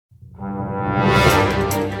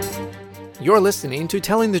You're listening to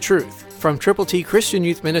Telling the Truth from Triple T Christian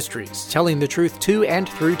Youth Ministries, telling the truth to and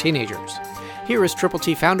through teenagers. Here is Triple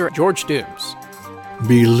T founder George Dooms.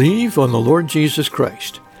 Believe on the Lord Jesus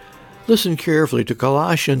Christ. Listen carefully to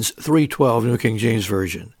Colossians 3:12, New King James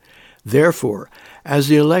Version. Therefore, as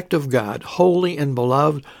the elect of God, holy and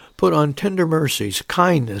beloved, put on tender mercies,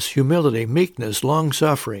 kindness, humility, meekness,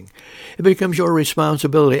 long-suffering. It becomes your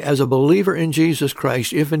responsibility as a believer in Jesus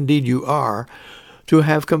Christ, if indeed you are, to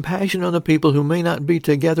have compassion on the people who may not be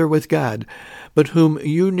together with God, but whom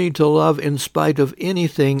you need to love in spite of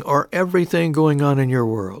anything or everything going on in your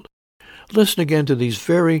world. Listen again to these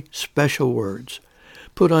very special words.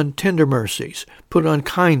 Put on tender mercies, put on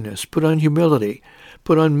kindness, put on humility,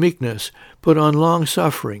 put on meekness, put on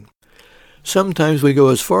long-suffering. Sometimes we go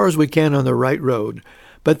as far as we can on the right road,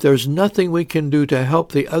 but there's nothing we can do to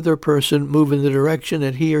help the other person move in the direction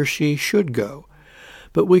that he or she should go.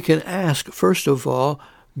 But we can ask, first of all,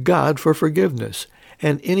 God for forgiveness.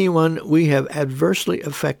 And anyone we have adversely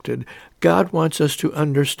affected, God wants us to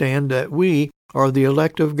understand that we are the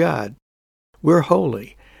elect of God. We're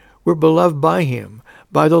holy. We're beloved by Him,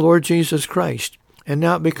 by the Lord Jesus Christ. And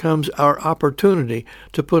now it becomes our opportunity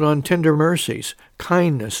to put on tender mercies,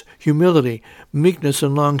 kindness, humility, meekness,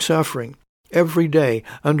 and long-suffering. Every day,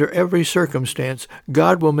 under every circumstance,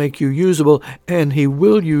 God will make you usable, and He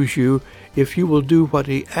will use you if you will do what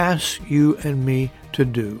He asks you and me to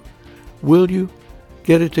do. Will you?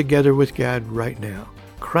 Get it together with God right now.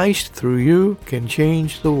 Christ, through you, can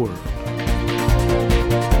change the world.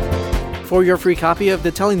 For your free copy of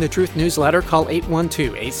the Telling the Truth newsletter, call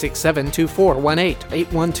 812-867-2418,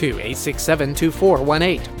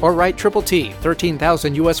 812-867-2418, or write Triple T,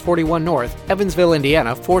 13,000 U.S. 41 North, Evansville,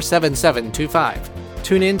 Indiana, 47725.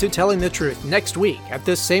 Tune in to Telling the Truth next week at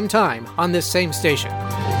this same time on this same station.